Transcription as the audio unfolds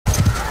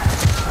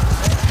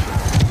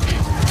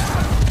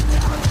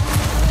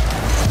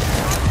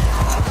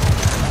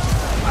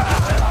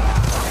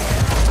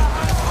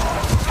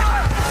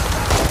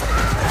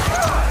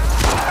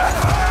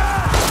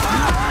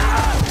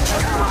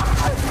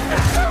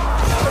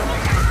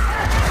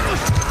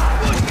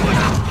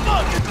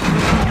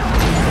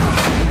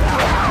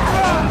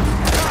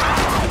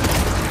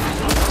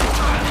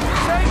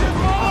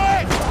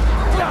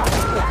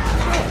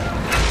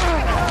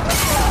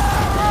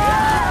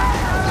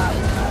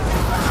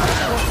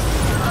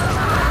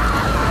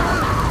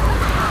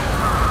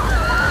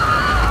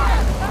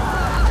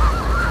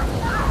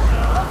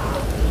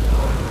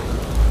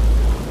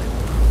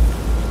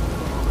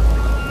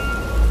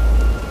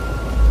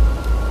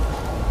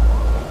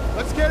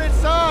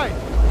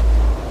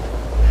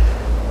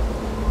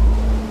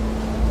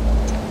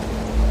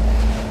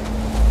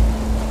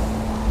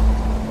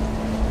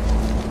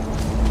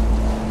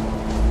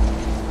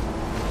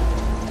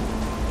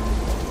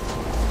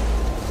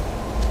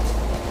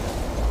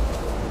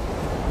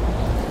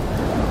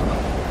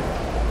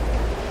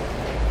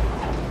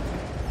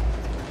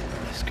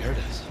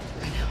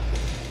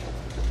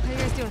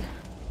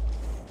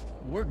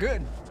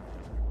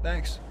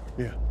Thanks.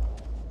 Yeah.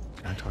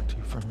 Can I talk to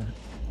you for a minute?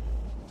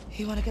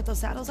 You want to get those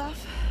saddles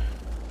off?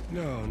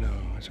 No,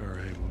 it's all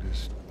right. We'll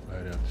just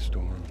ride out the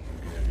storm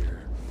and get out of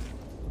here.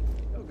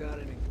 You got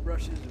any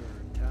brushes or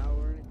a towel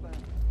or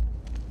anything?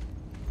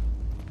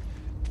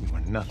 You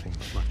are nothing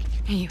but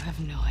lucky. You have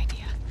no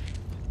idea.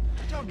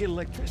 Don't get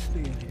electricity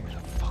in here. Where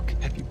the fuck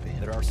have you been?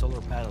 There are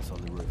solar panels on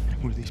the roof.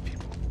 Who are these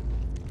people?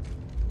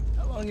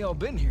 How long y'all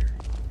been here?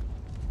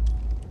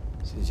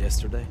 Since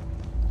yesterday?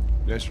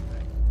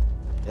 Yesterday.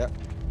 Yep.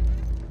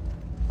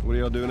 What are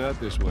y'all doing out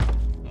this way?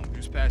 I'm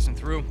just passing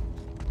through.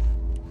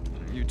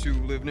 You two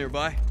live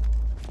nearby?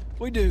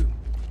 We do.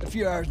 A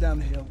few hours down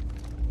the hill.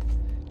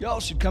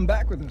 Y'all should come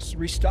back with us,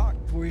 restock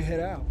before you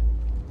head out.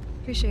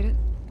 Appreciate it.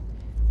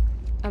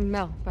 I'm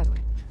Mel, by the way.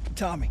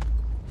 Tommy,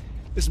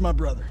 this is my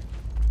brother.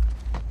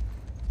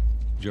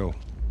 Joe.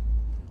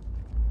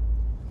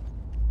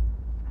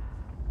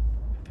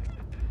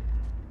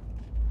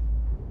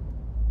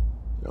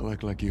 Y'all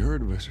act like you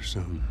heard of us or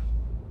something.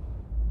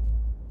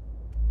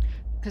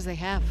 Because they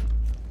have.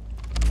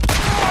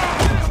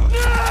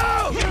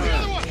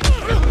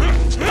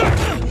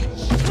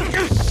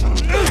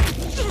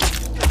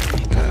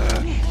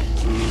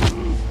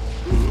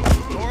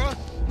 Nora?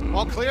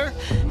 All clear?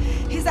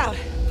 He's out.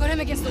 Put him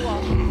against the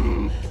wall.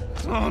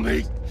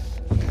 Tommy!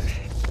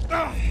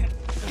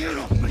 Get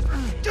off me!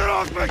 Get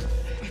off me!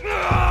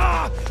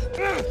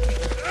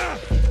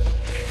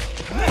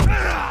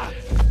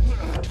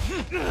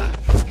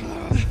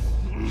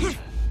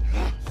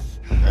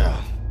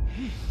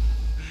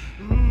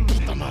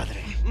 Puta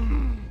madre.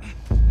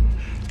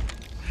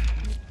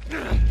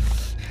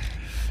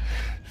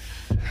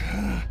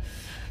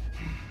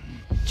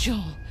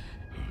 Joel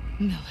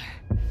Miller.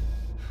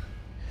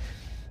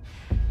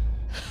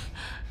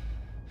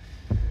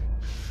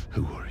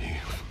 Who are you?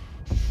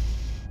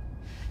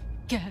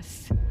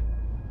 Guess.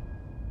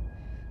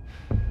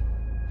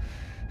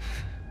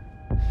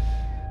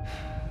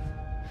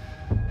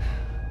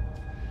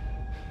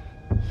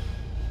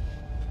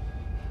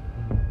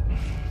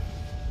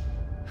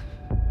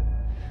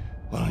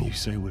 Why don't you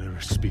say whatever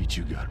speech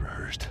you got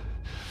rehearsed?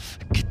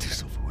 Get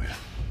this over with.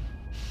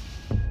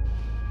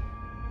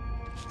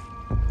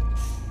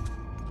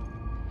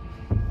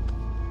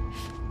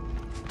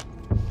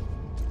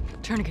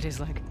 Tourniquet his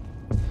leg.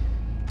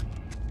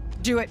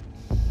 Do it.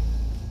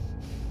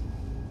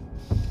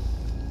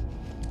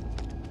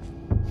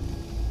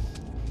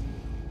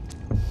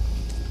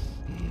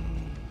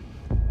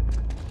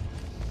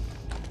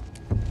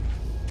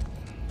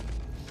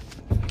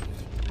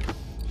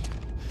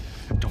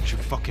 Don't you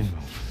fucking move.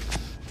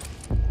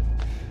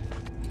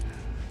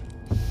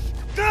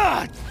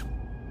 God!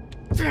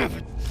 Damn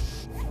it!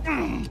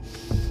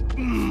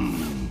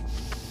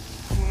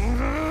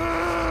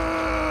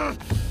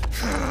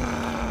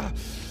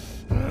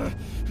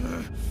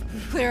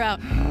 Clear out.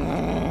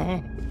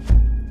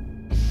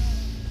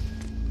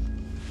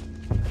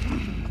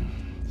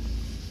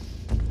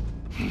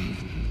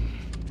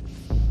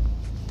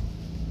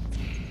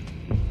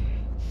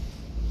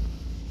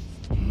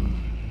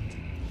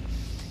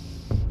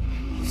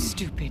 You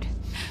stupid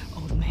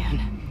old man.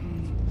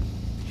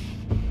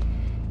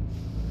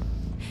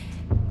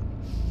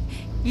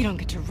 You don't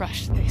get to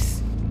rush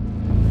this.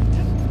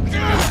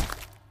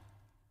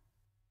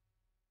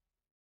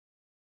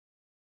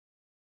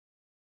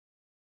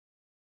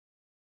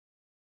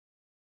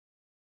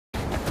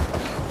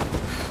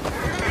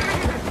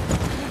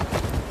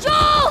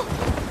 Joel!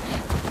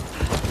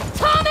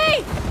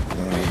 Tommy!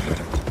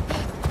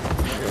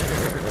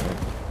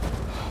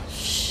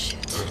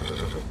 Shit.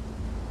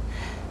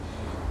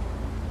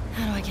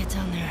 How do I get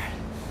down there?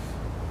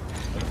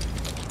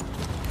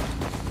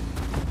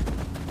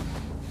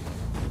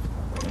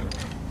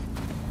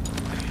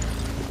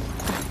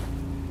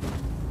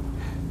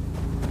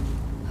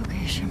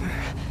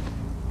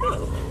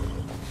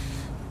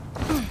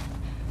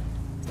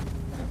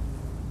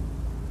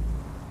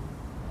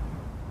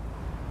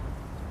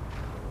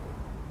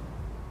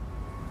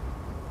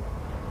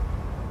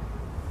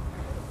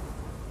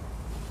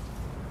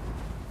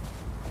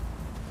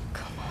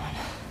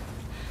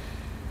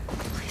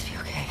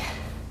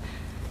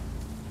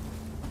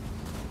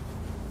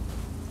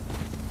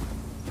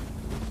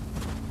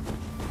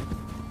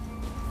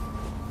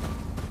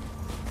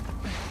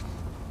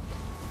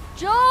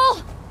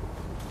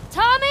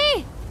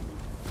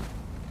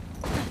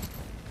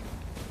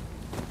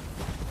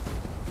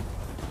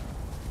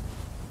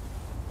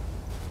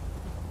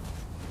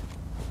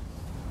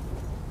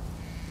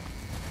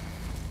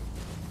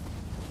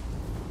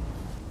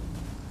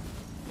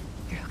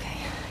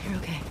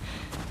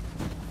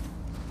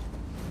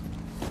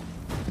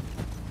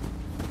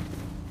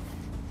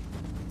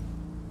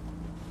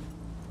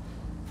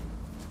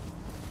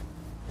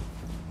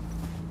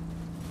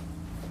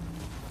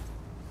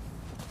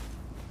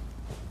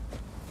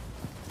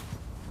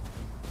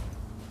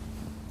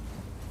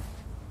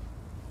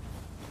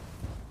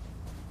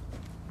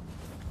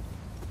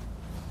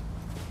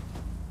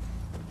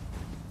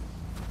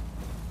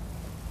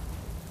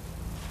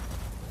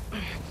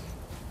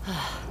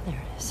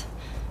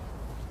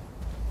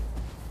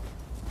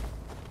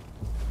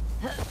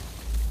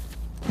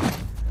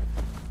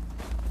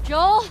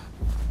 Joel?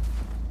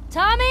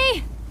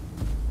 Tommy?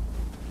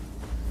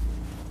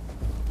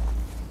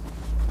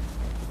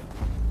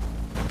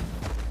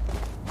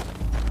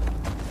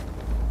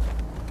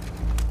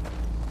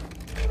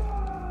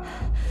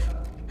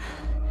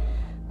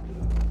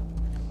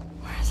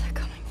 Where is that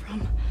coming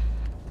from?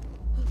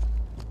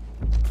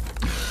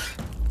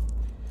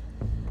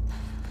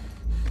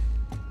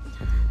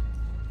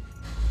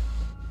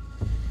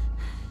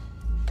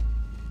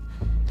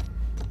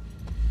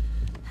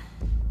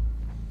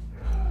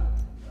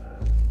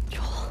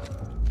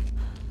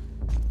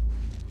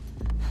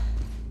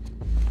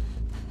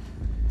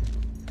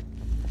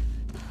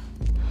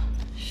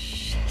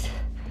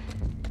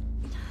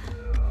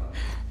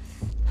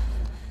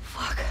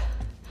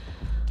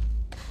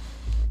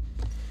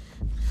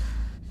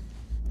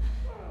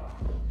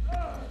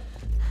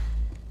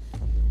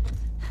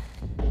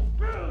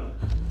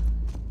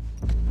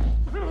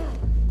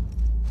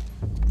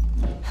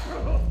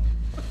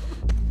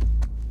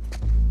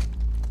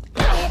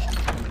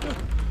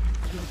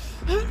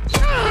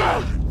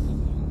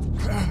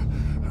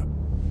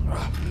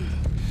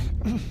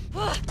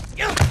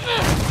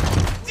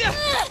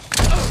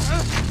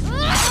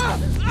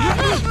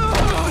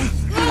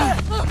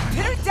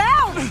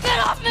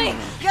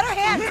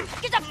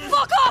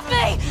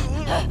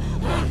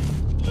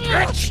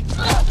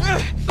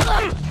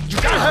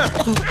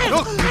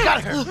 Look, you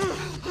got her!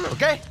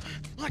 Okay?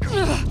 You're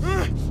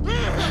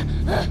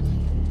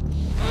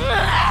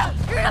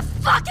gonna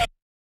fucking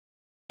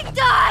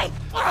die!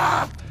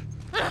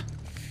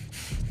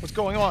 What's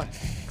going on?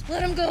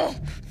 Let him go!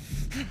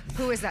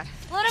 Who is that?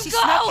 Let him She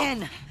go! snuck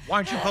in. Why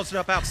aren't you posted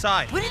up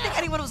outside? We didn't think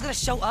anyone was gonna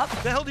show up.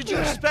 What the hell did you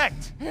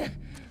expect?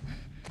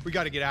 We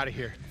gotta get out of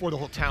here before the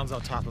whole town's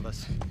on top of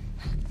us.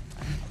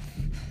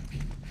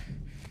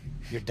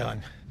 You're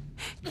done.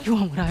 You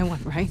want what I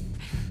want, right?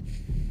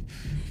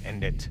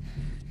 End it.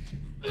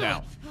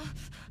 Now.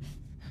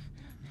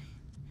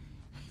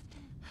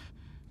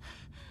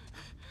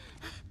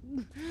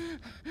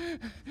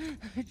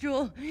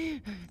 Joel,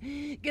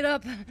 get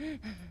up.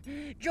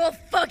 Joel,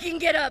 fucking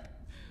get up.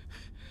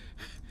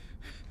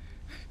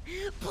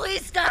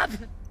 Please stop.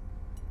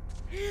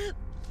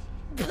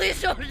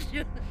 Please don't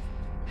shoot.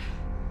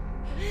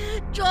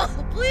 Joel,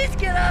 please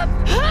get up.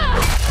 No!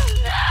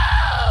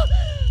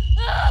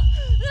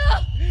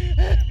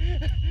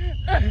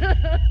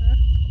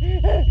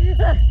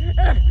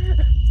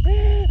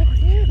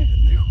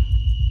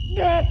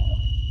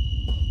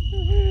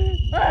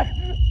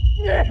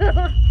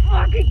 I'll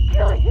fucking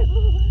kill you.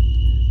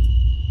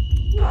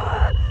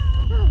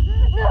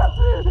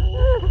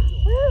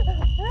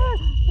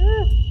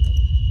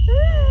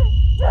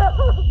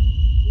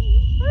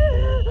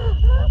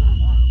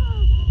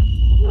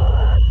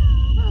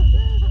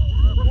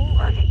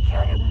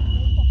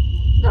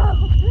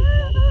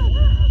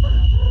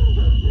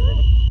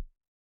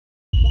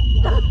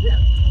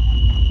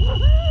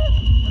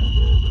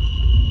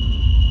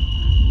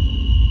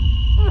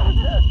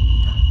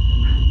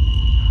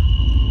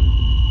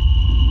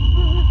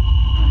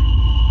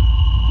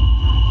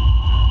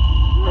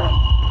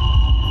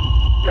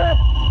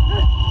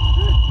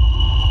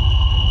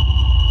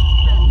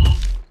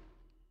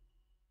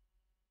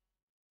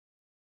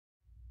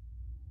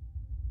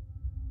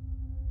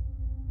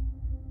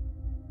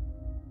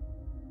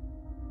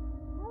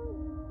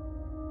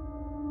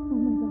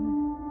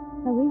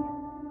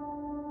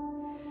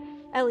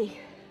 Ellie.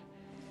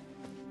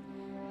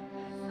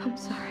 I'm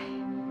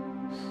sorry.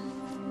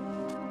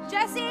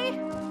 Jesse!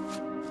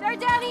 They're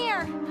down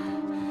here!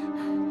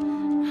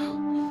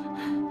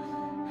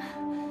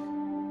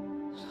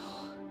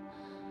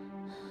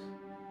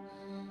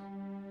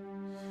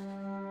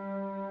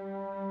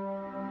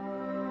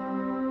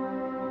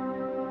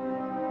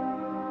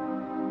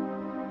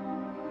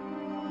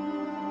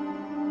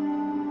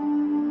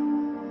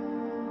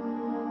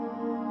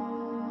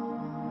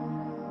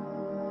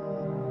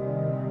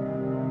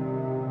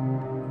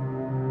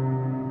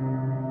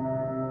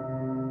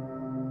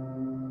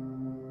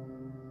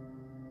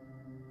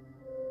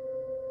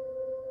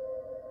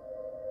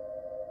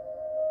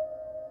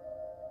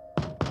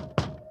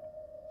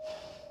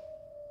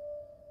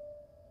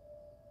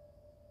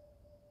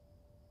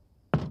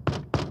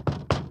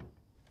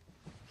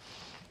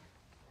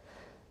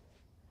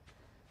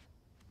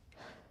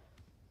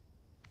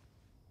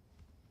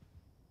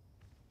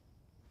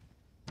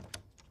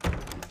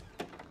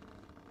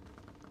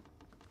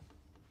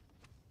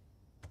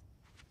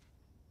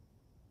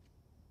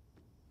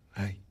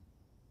 Hey.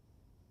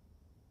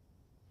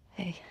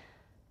 Hey.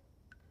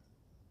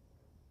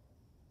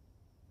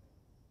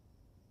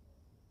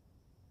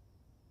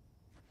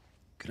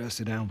 Could I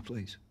sit down,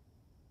 please?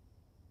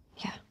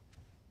 Yeah.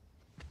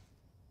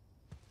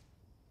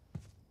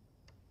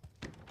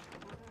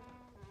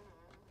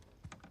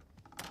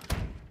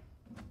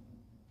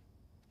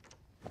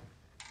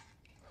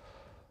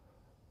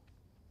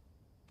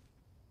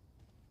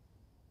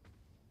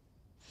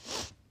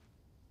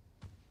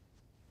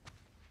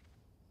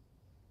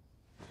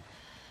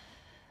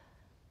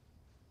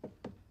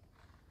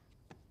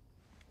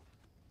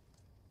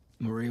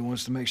 Maria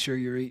wants to make sure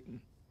you're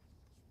eating.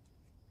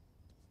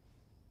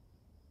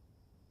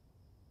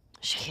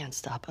 She can't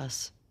stop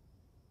us.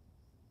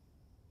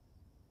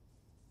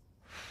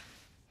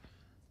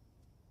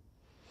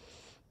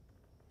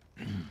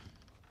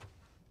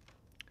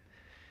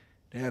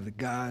 To have the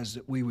guys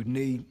that we would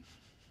need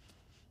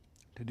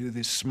to do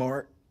this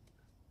smart,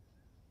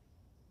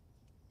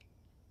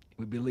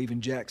 we'd be leaving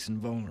Jackson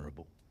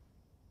vulnerable.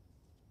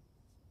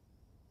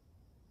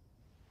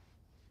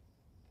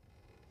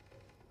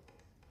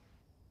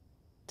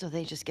 So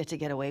they just get to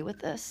get away with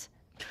this?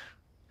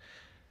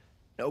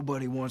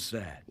 Nobody wants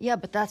that. Yeah,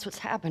 but that's what's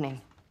happening.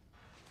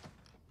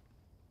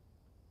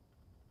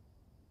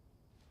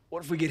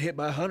 What if we get hit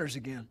by hunters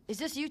again? Is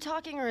this you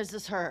talking or is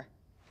this her?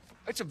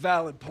 It's a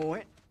valid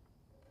point.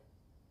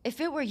 If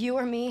it were you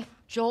or me,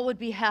 Joel would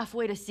be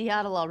halfway to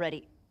Seattle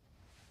already.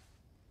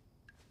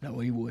 No,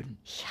 he wouldn't.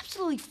 He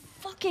absolutely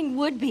fucking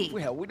would be.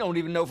 Well, we don't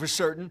even know for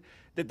certain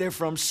that they're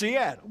from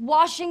Seattle.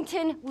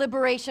 Washington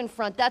Liberation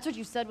Front. That's what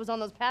you said was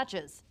on those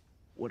patches.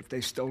 What if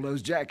they stole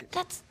those jackets?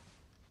 That's...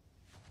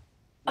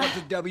 What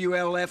the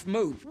WLF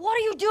move? What are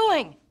you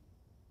doing?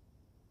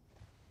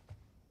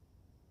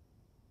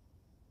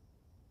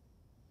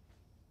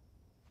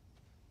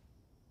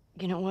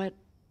 You know what?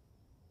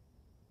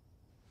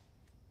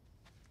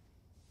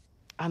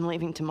 I'm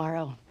leaving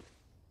tomorrow.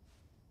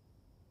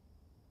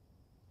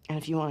 And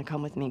if you want to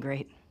come with me,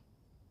 great.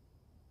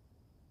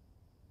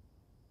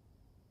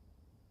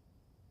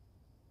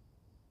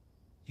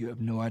 You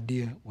have no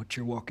idea what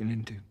you're walking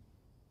into.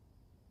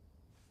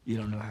 You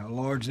don't know how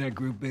large that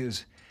group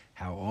is,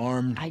 how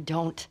armed. I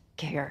don't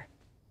care.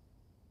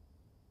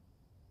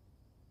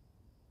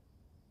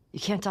 You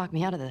can't talk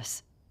me out of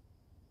this.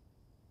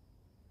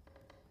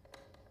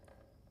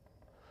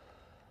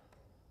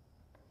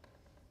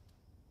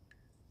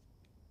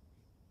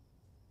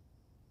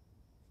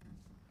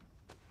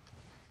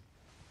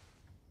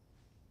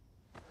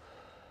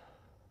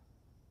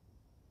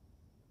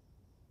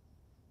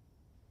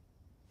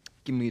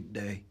 Give me a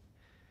day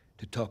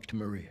to talk to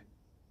Maria.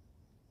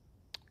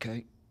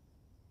 Okay?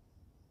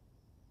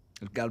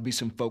 There's gotta be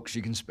some folks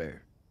you can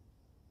spare.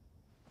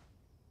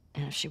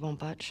 And if she won't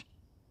budge?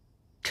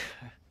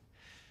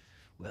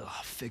 Well,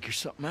 I'll figure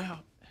something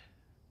out.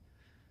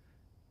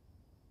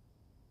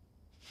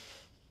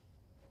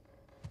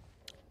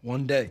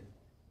 One day.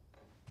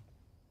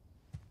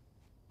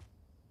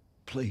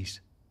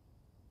 Please.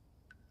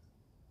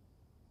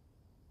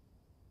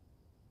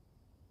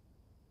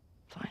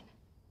 Fine.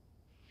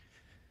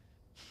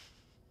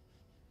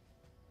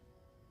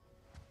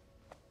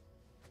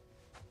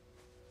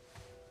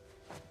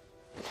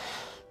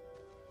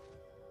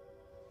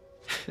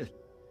 Okay.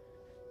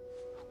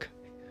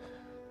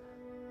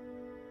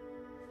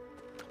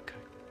 Okay.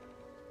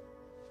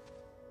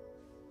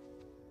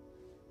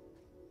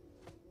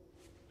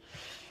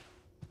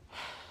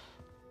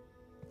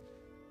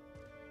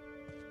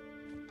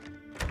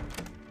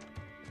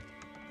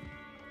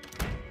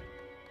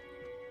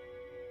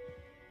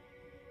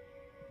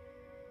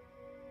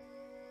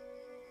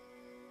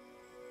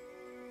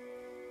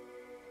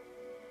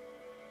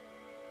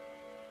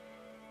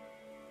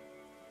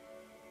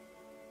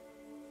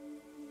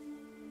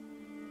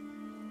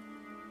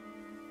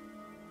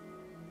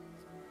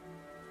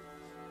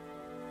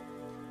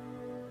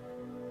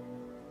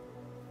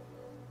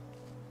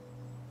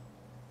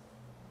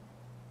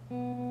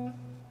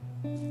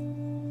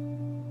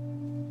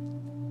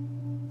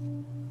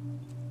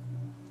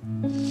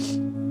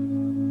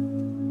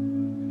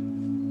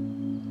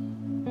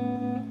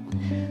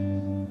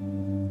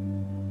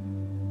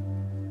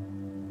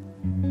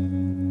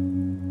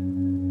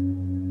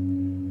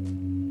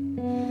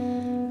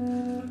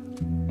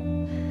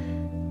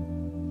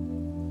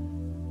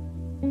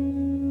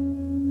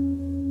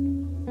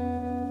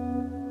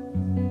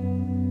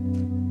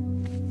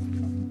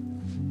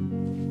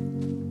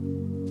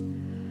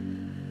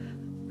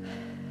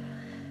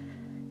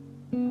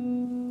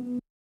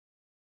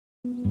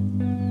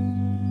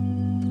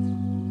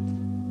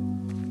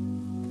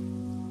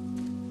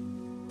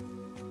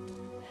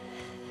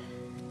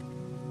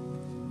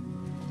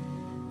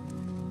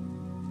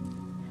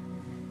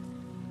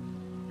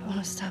 I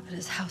want to stop at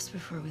his house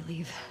before we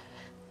leave.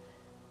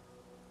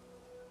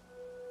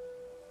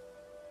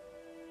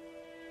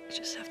 We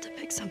just have to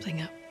pick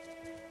something up.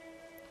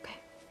 Okay?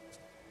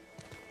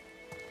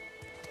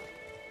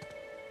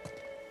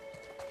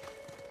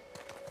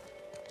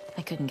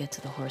 I couldn't get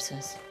to the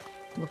horses.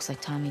 Looks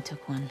like Tommy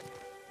took one.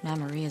 Now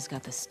Maria's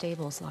got the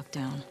stables locked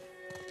down.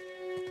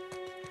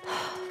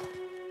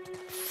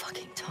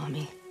 Fucking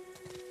Tommy.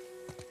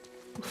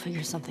 We'll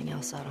figure something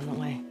else out on the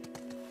way.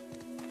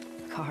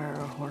 A car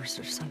or a horse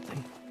or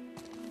something.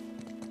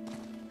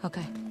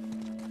 Okay.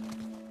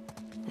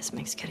 This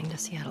makes getting to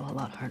Seattle a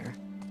lot harder.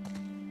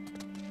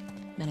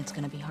 Then it's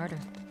gonna be harder.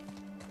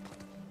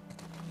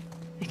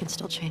 You can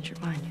still change your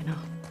mind, you know?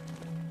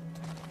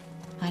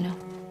 I know.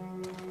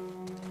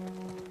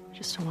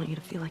 Just don't want you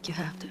to feel like you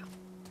have to.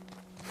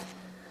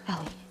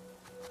 Ellie.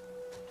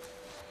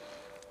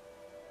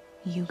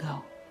 You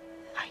go.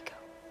 I go.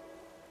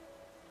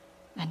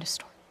 End of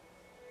story.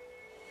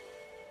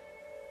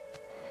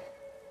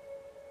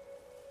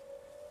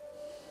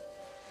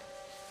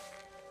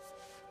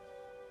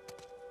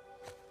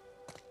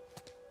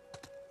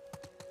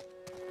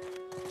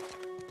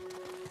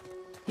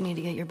 You need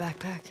to get your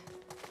backpack.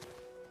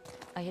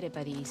 I hid it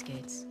by the east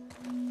gates.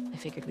 I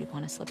figured we'd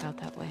want to slip out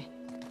that way.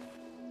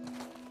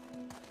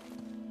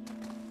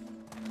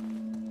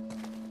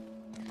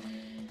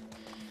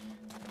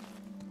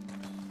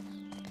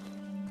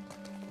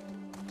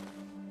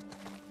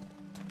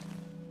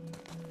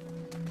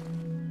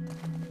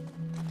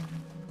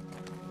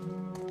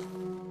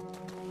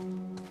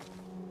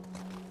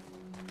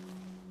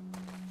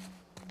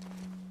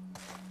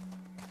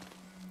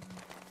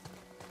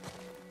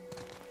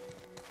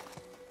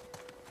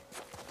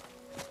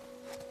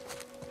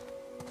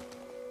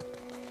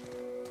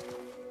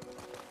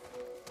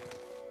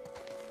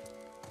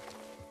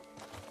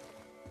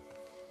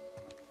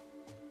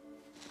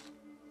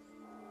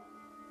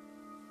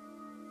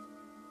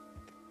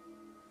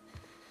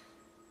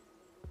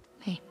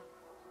 Hey.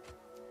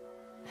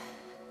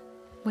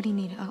 What do you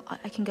need?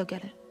 I can go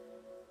get it.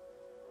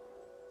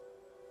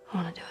 I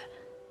want to do it.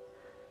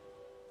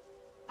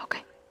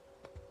 Okay.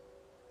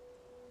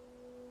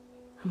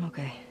 I'm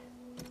okay.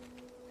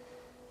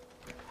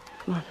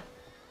 Come on.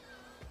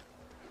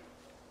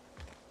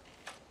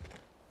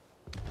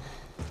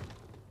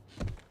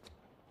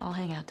 I'll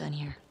hang out down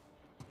here.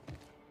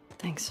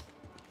 Thanks.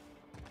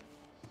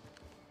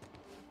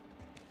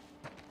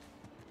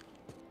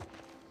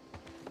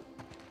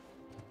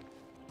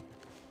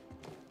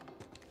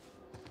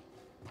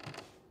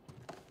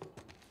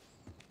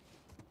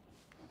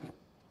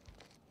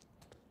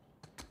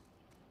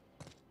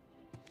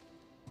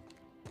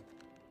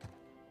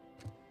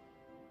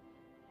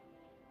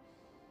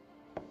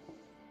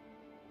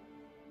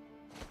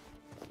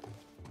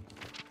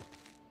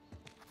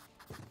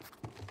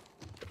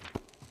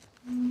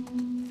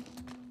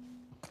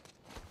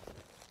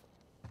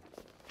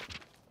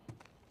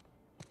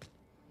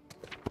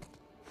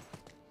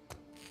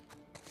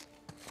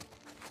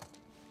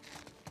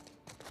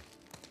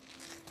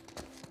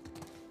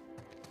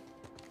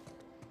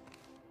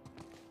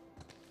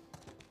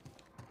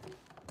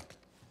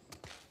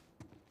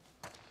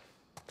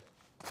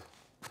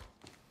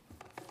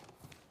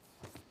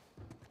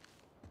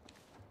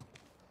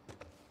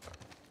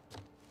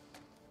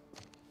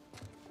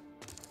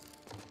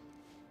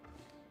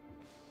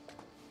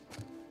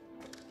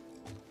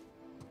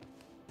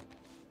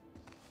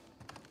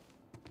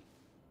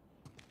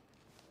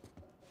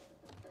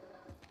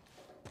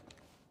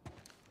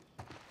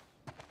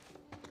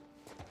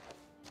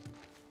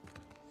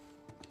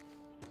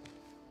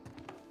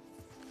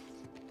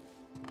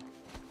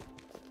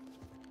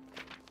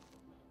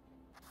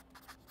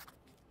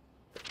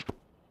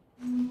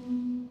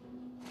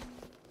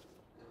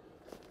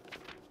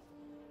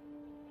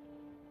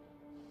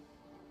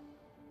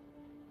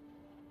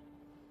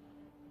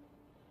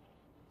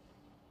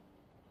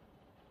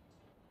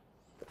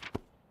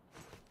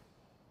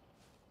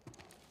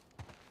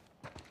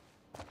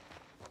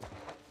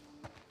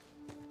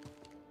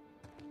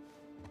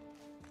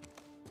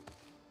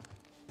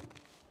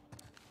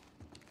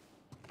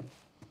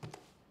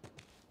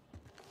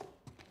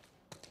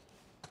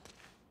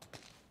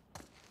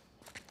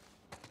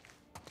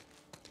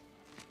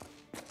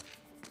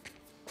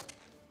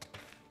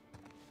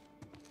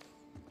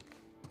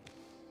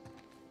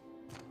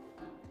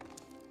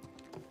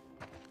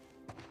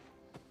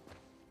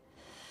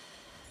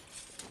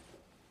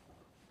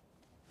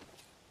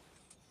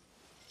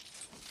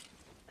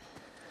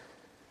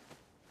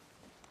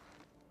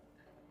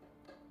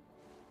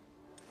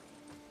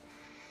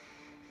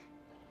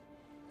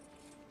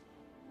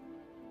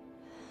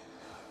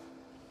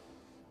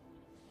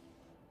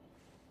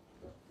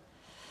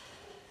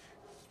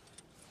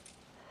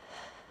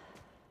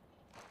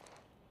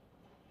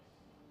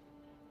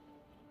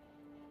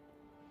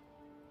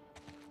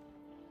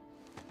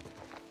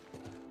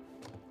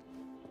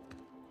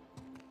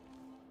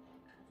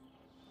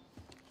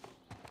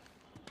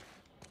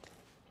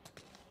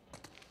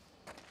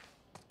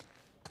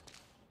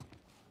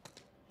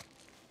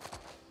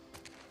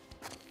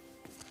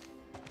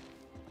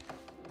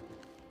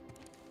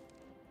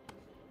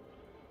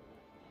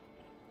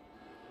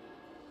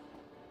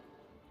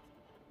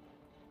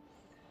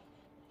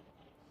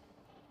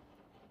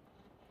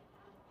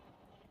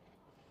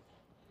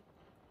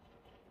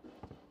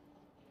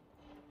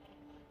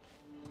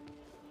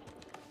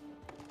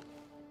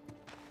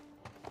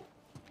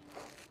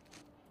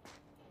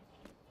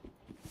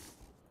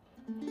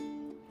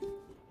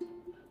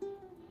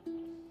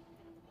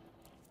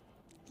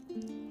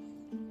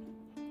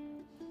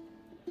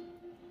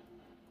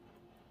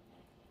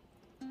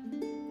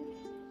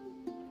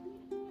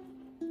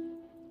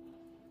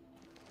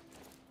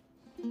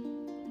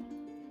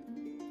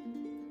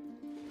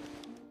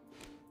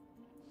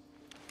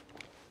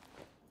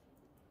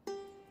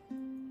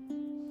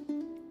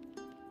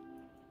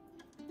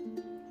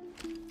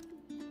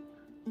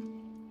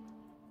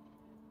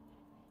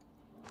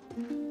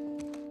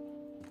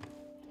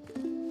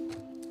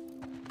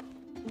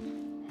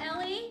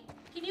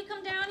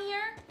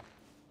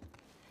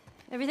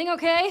 Everything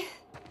okay?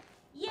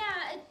 Yeah,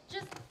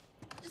 just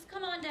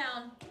come on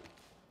down.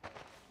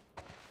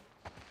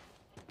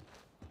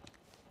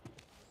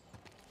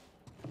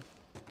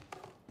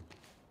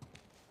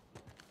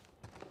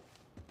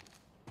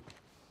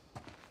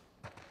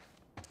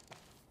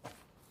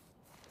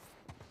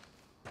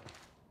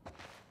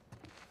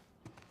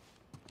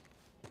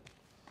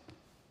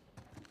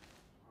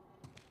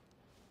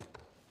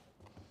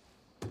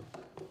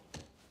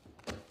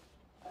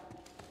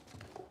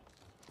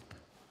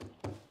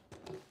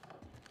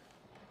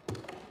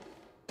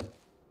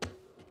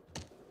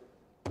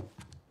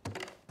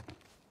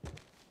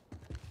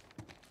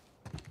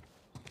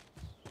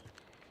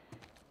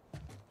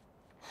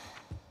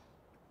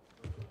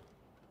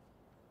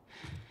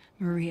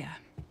 Maria,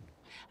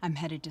 I'm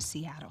headed to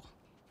Seattle.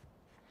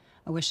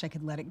 I wish I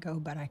could let it go,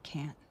 but I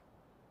can't.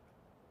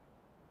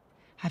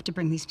 I have to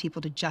bring these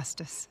people to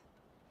justice.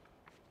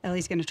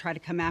 Ellie's gonna try to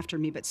come after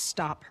me, but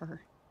stop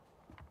her.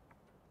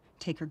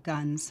 Take her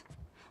guns,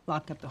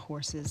 lock up the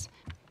horses,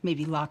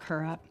 maybe lock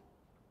her up.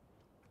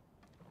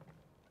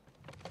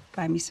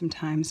 Buy me some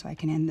time so I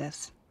can end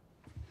this.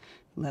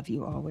 Love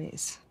you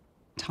always,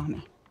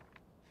 Tommy.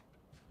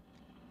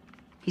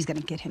 He's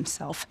gonna get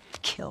himself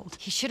killed.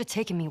 He should have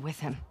taken me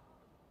with him.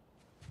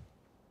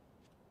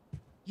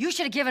 You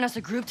should have given us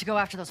a group to go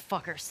after those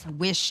fuckers. I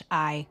wish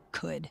I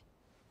could.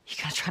 You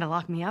gonna try to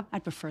lock me up?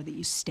 I'd prefer that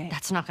you stay.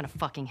 That's not gonna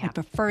fucking I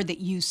happen. prefer that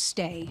you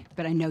stay,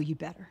 but I know you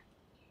better.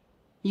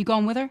 You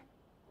going with her?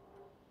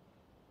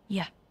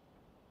 Yeah.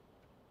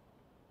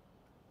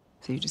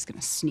 So you're just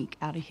gonna sneak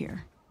out of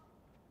here?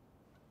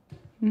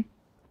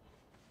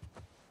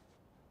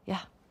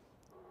 Yeah.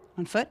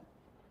 On foot?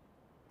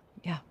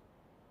 Yeah.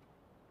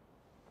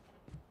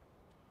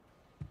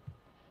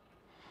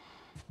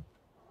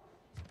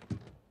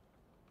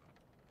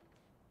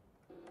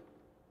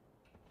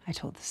 I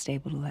told the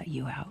stable to let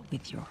you out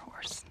with your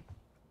horse.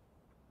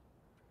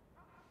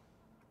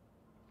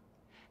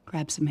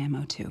 Grab some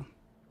ammo, too.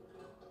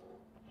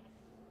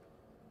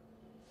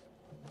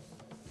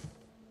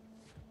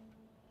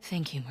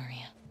 Thank you,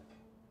 Maria.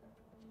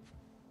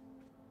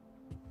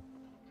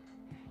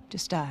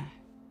 Just,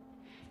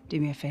 do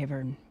me a favor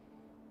and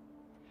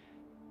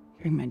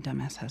bring my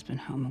dumbass husband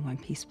home in one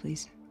piece,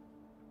 please.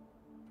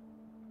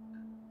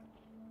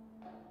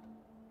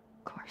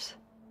 Of course.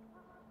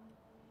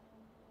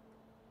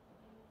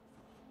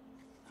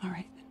 All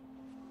right.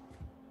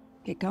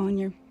 Get going,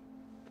 you're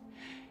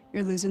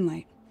losing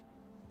light.